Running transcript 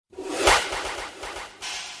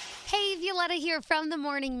Violetta here from the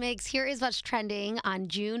Morning Mix. Here is what's trending on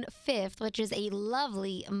June 5th, which is a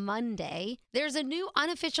lovely Monday. There's a new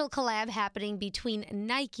unofficial collab happening between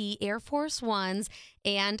Nike Air Force Ones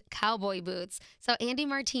and Cowboy boots. So Andy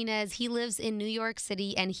Martinez, he lives in New York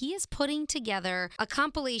City, and he is putting together a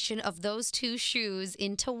compilation of those two shoes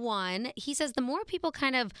into one. He says the more people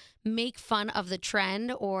kind of make fun of the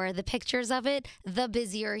trend or the pictures of it, the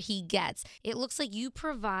busier he gets. It looks like you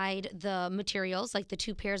provide the materials, like the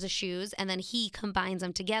two pairs of shoes, and then he combines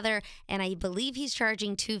them together, and I believe he's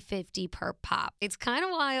charging $250 per pop. It's kind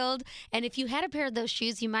of wild, and if you had a pair of those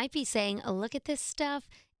shoes, you might be saying, oh, look at this stuff.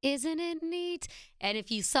 Isn't it neat? And if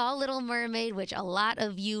you saw Little Mermaid, which a lot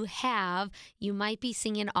of you have, you might be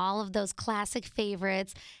singing all of those classic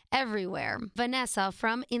favorites everywhere. Vanessa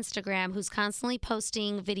from Instagram, who's constantly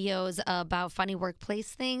posting videos about funny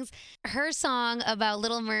workplace things, her song about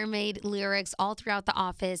Little Mermaid lyrics all throughout the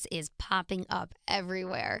office is popping up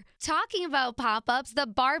everywhere. Talking about pop-ups, the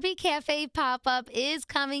Barbie Café pop-up is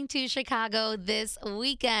coming to Chicago this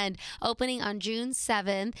weekend, opening on June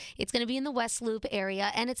 7th. It's going to be in the West Loop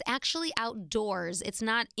area, and it's actually outdoors. It's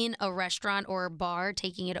not in a restaurant or a bar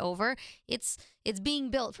taking it over. It's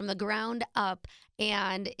being built from the ground up,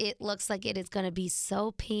 and it looks like it is going to be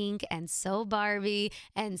so pink and so Barbie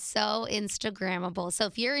and so Instagrammable. So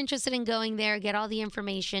if you're interested in going there, get all the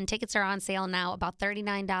information. Tickets are on sale now, about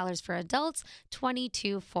 $39 for adults,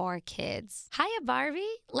 $22 for kids. Hiya, Barbie.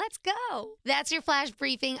 Let's go. That's your flash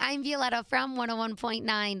briefing. I'm Violetta from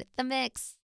 101.9 The Mix.